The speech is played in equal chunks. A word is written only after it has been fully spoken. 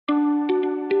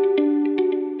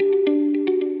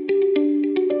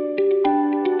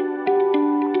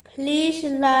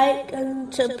like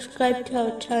and subscribe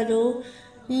to our channel.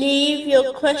 Leave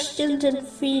your questions and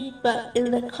feedback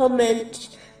in the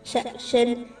comments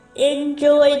section.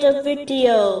 Enjoy the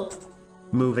video.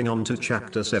 Moving on to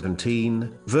chapter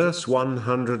 17, verse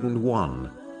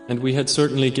 101. And we had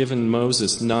certainly given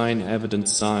Moses 9 evident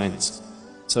signs.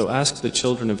 So ask the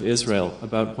children of Israel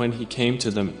about when he came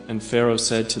to them, and Pharaoh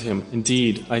said to him,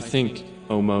 Indeed, I think,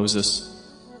 O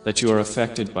Moses, that you are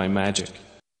affected by magic.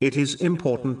 It is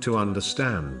important to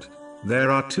understand.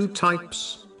 There are two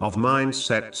types of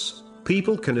mindsets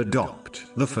people can adopt.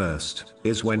 The first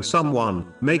is when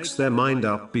someone makes their mind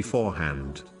up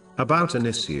beforehand about an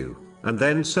issue, and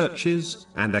then searches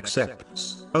and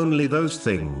accepts only those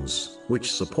things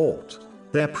which support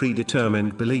their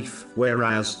predetermined belief,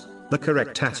 whereas the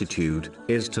correct attitude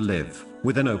is to live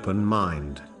with an open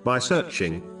mind by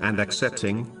searching and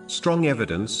accepting strong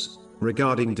evidence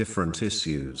regarding different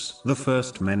issues. The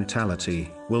first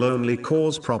mentality will only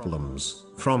cause problems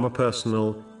from a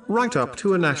personal right up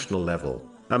to a national level.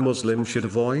 A Muslim should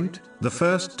avoid the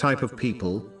first type of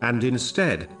people and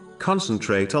instead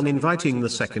concentrate on inviting the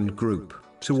second group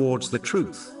towards the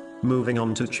truth. Moving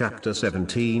on to chapter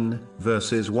 17,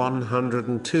 verses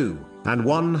 102 and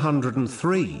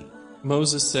 103.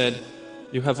 Moses said,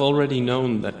 You have already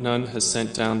known that none has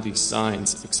sent down these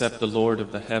signs except the Lord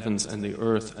of the heavens and the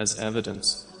earth as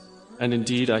evidence. And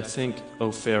indeed I think,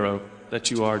 O Pharaoh, that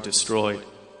you are destroyed.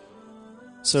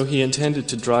 So he intended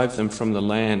to drive them from the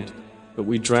land, but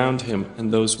we drowned him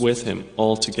and those with him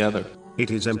altogether.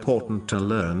 It is important to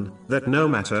learn that no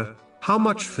matter how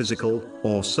much physical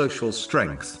or social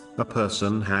strength a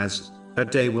person has, a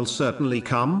day will certainly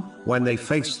come when they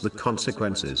face the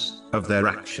consequences of their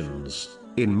actions.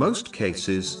 In most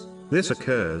cases, this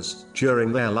occurs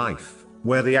during their life,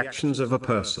 where the actions of a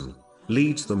person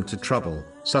leads them to trouble,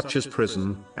 such as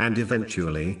prison, and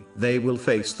eventually, they will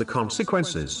face the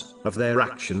consequences of their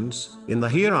actions in the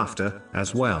hereafter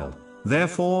as well.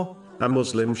 Therefore, a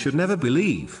Muslim should never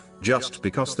believe just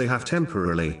because they have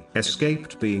temporarily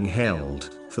escaped being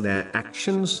held for their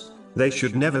actions. They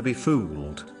should never be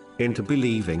fooled into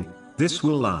believing this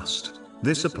will last.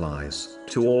 This applies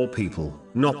to all people,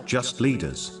 not just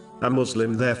leaders. A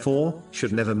Muslim therefore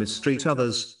should never mistreat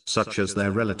others, such as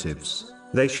their relatives.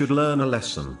 They should learn a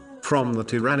lesson from the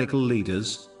tyrannical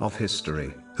leaders of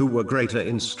history, who were greater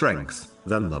in strength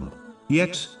than them.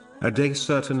 Yet, a day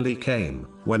certainly came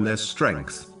when their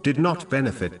strength did not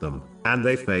benefit them, and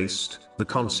they faced the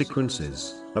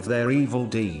consequences of their evil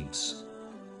deeds.